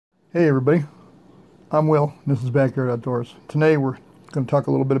Hey everybody, I'm Will, and this is Backyard Outdoors. Today we're going to talk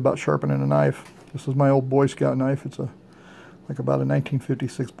a little bit about sharpening a knife. This is my old Boy Scout knife. It's like about a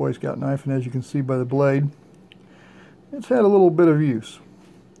 1956 Boy Scout knife, and as you can see by the blade, it's had a little bit of use.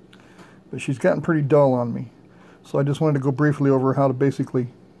 But she's gotten pretty dull on me. So I just wanted to go briefly over how to basically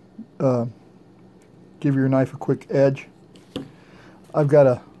give your knife a quick edge. I've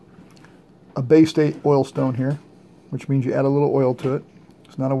got a Bay State oilstone here, which means you add a little oil to it.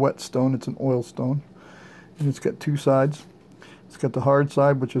 It's not a wet stone, it's an oil stone. And it's got two sides. It's got the hard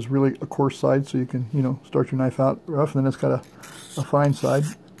side, which is really a coarse side, so you can, start your knife out rough. And then it's got a fine side,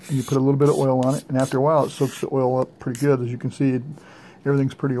 and you put a little bit of oil on it. And after a while, it soaks the oil up pretty good. As you can see,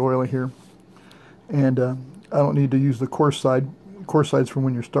 everything's pretty oily here. And I don't need to use the coarse side. Coarse side's from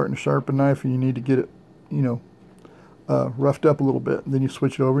when you're starting to sharpen a knife, and you need to get it, roughed up a little bit. And then you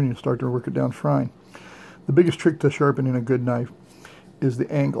switch it over, and you start to work it down fine. The biggest trick to sharpening a good knife is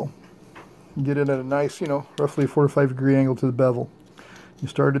the angle. You get it at a nice, roughly a 4 to 5 degree angle to the bevel. You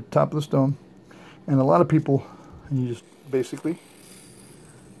start at the top of the stone, and a lot of people, you just basically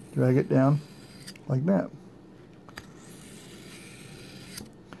drag it down like that.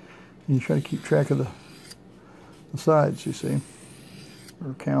 And you try to keep track of the sides, you see,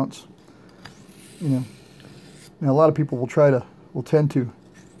 or counts. Now a lot of people will tend to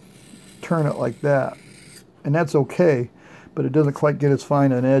turn it like that, and that's okay. But it doesn't quite get as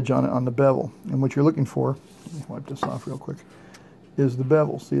fine an edge on it on the bevel. And what you're looking for, let me wipe this off real quick, is the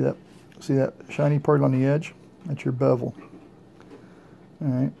bevel. See that shiny part on the edge? That's your bevel. All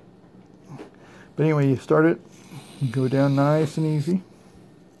right. But anyway, you start it, you go down nice and easy.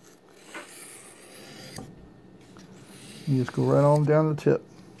 You just go right on down to the tip.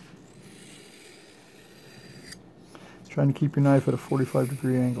 Trying to keep your knife at a 45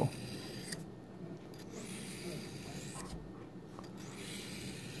 degree angle.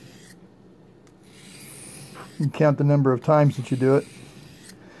 You count the number of times that you do it,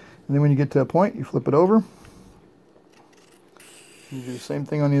 and then when you get to a point, you flip it over. You do the same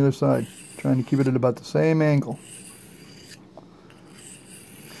thing on the other side, trying to keep it at about the same angle.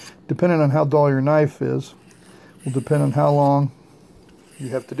 Depending on how dull your knife is, will depend on how long you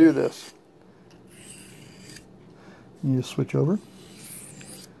have to do this. You just switch over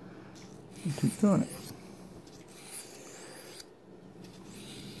and keep doing it.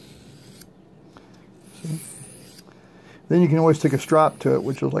 See? Then you can always take a strop to it,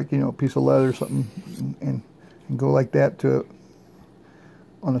 which is like, a piece of leather or something, and go like that to it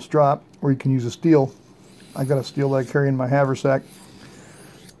on a strop, or you can use a steel. I got a steel that I carry in my haversack,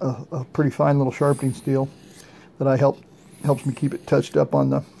 a pretty fine little sharpening steel that helps me keep it touched up on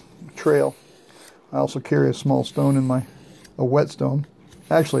the trail. I also carry a small stone in a wet stone.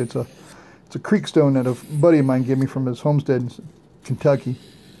 Actually, it's a creek stone that a buddy of mine gave me from his homestead in Kentucky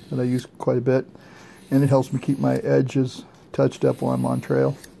that I use quite a bit. And it helps me keep my edges touched up while I'm on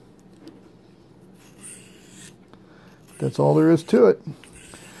trail. That's all there is to it.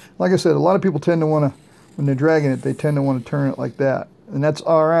 Like I said, a lot of people tend to want to, when they're dragging it, they tend to want to turn it like that. And that's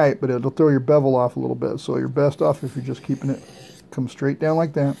alright, but it'll throw your bevel off a little bit. So you're best off if you're just keeping it come straight down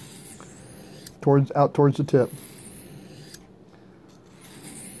like that, out towards the tip.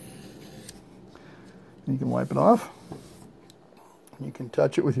 And you can wipe it off. You can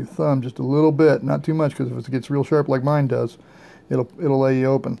touch it with your thumb just a little bit, not too much, because if it gets real sharp like mine does, it'll lay you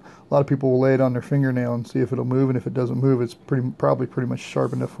open. A lot of people will lay it on their fingernail and see if it'll move, and if it doesn't move, it's probably pretty much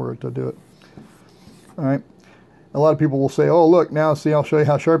sharp enough for it to do it. All right. A lot of people will say, "Oh, look, now see, I'll show you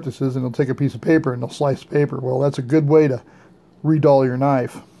how sharp this is," and they'll take a piece of paper and they'll slice paper. Well, that's a good way to redull your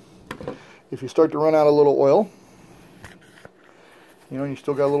knife. If you start to run out of little oil, and you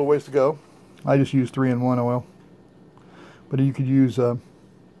still got a little ways to go, I just use 3-in-1 oil. But you could use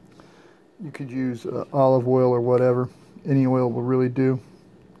olive oil or whatever. Any oil will really do.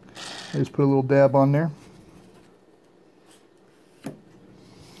 I just put a little dab on there.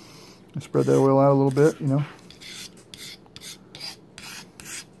 I spread that oil out a little bit, And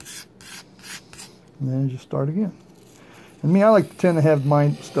then you just start again. And me, I like to tend to have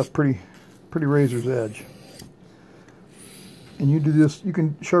my stuff pretty razor's edge. And you do this, you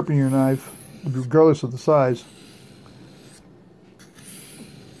can sharpen your knife regardless of the size.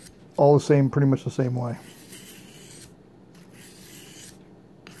 All the same, pretty much the same way.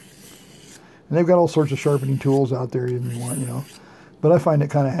 And they've got all sorts of sharpening tools out there if you want, But I find it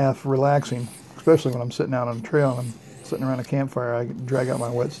kind of half relaxing, especially when I'm sitting out on a trail and I'm sitting around a campfire. I can drag out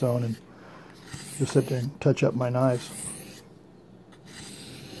my whetstone and just sit there and touch up my knives.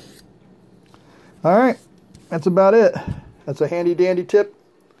 All right, that's about it. That's a handy dandy tip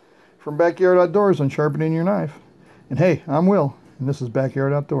from Backyard Outdoors on sharpening your knife. And hey, I'm Will, And this is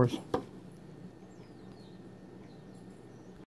Backyard Outdoors.